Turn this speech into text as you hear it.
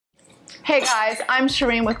Hey guys, I'm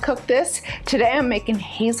Shereen with Cook This. Today I'm making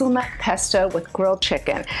hazelnut pesto with grilled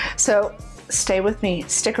chicken. So stay with me,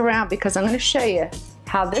 stick around because I'm going to show you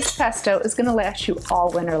how this pesto is going to last you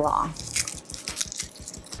all winter long.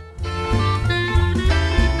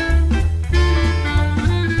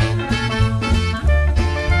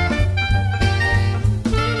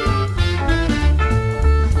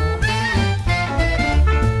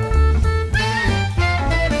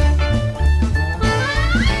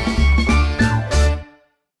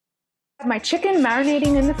 My chicken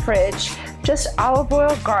marinating in the fridge, just olive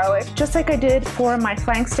oil, garlic, just like I did for my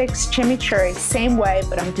flank steaks chimichurri, same way,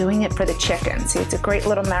 but I'm doing it for the chicken. See, it's a great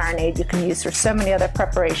little marinade you can use for so many other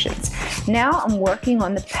preparations. Now I'm working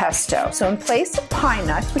on the pesto. So in place of pine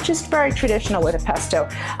nuts, which is very traditional with a pesto,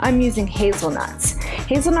 I'm using hazelnuts.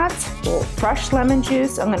 Hazelnuts, a little fresh lemon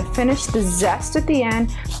juice. I'm gonna finish the zest at the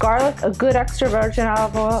end, garlic, a good extra virgin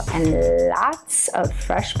olive oil, and lots of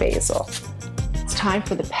fresh basil. Time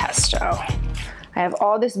for the pesto. I have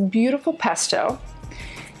all this beautiful pesto,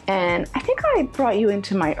 and I think I brought you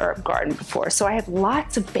into my herb garden before, so I have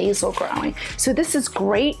lots of basil growing. So this is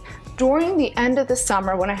great during the end of the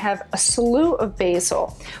summer when I have a slew of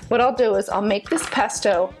basil. What I'll do is I'll make this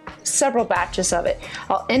pesto, several batches of it.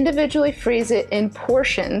 I'll individually freeze it in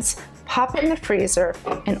portions, pop it in the freezer,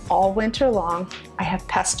 and all winter long I have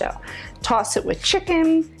pesto. Toss it with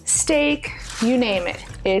chicken, steak, you name it.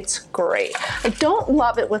 It's great. I don't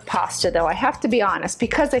love it with pasta though, I have to be honest,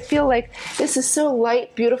 because I feel like this is so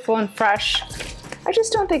light, beautiful, and fresh. I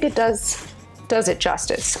just don't think it does it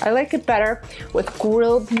justice. I like it better with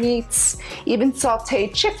grilled meats, even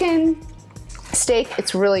sauteed chicken, steak.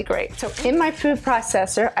 It's really great. So in my food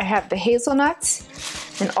processor, I have the hazelnuts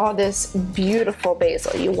and all this beautiful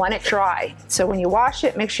basil. You want it dry. So when you wash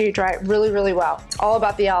it, make sure you dry it really, really well. It's all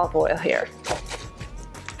about the olive oil here.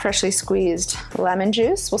 Freshly squeezed lemon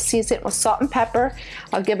juice. We'll season it with salt and pepper.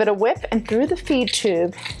 I'll give it a whip, and through the feed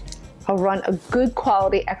tube, I'll run a good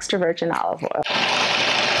quality extra virgin olive oil.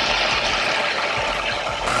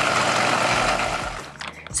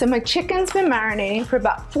 So my chicken's been marinating for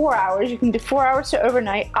about 4 hours. You can do 4 hours to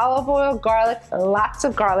overnight. Olive oil, garlic, lots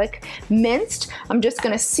of garlic, minced. I'm just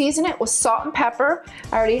gonna season it with salt and pepper.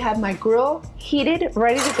 I already have my grill heated,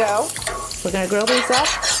 ready to go. We're gonna grill these up.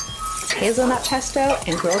 Hazelnut pesto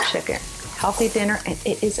and grilled chicken. Healthy dinner, and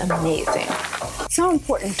it is amazing. So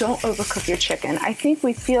important, don't overcook your chicken. I think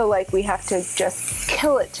we feel like we have to just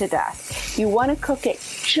kill it to death. You want to cook it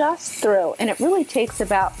just through, and it really takes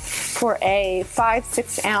about, for a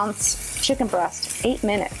 5-6 ounce chicken breast, 8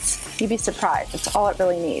 minutes. You'd be surprised, that's all it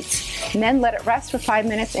really needs. And then let it rest for 5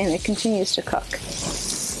 minutes and it continues to cook.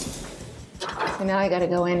 So now I gotta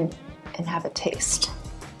go in and have a taste.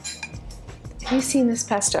 Have you seen this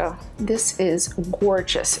pesto? This is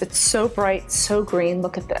gorgeous. It's so bright, so green.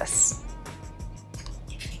 Look at this.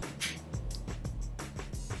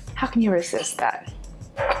 How can you resist that?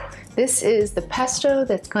 This is the pesto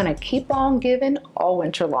that's gonna keep on giving all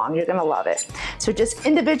winter long. You're gonna love it. So just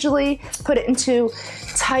individually put it into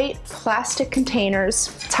tight plastic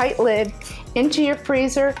containers, tight lid, into your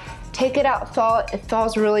freezer. Take it out, thaw it. It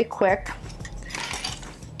thaws really quick.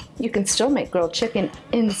 You can still make grilled chicken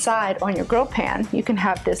inside on your grill pan. You can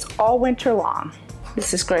have this all winter long.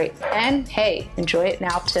 This is great. And hey, enjoy it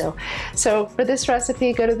now too. So for this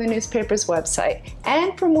recipe, go to the newspaper's website.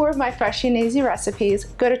 And for more of my fresh and easy recipes,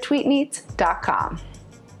 go to tweetmeats.com.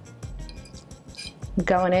 I'm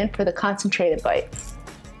going in for the concentrated bite.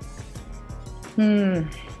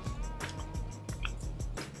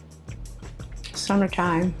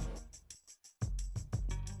 Summertime.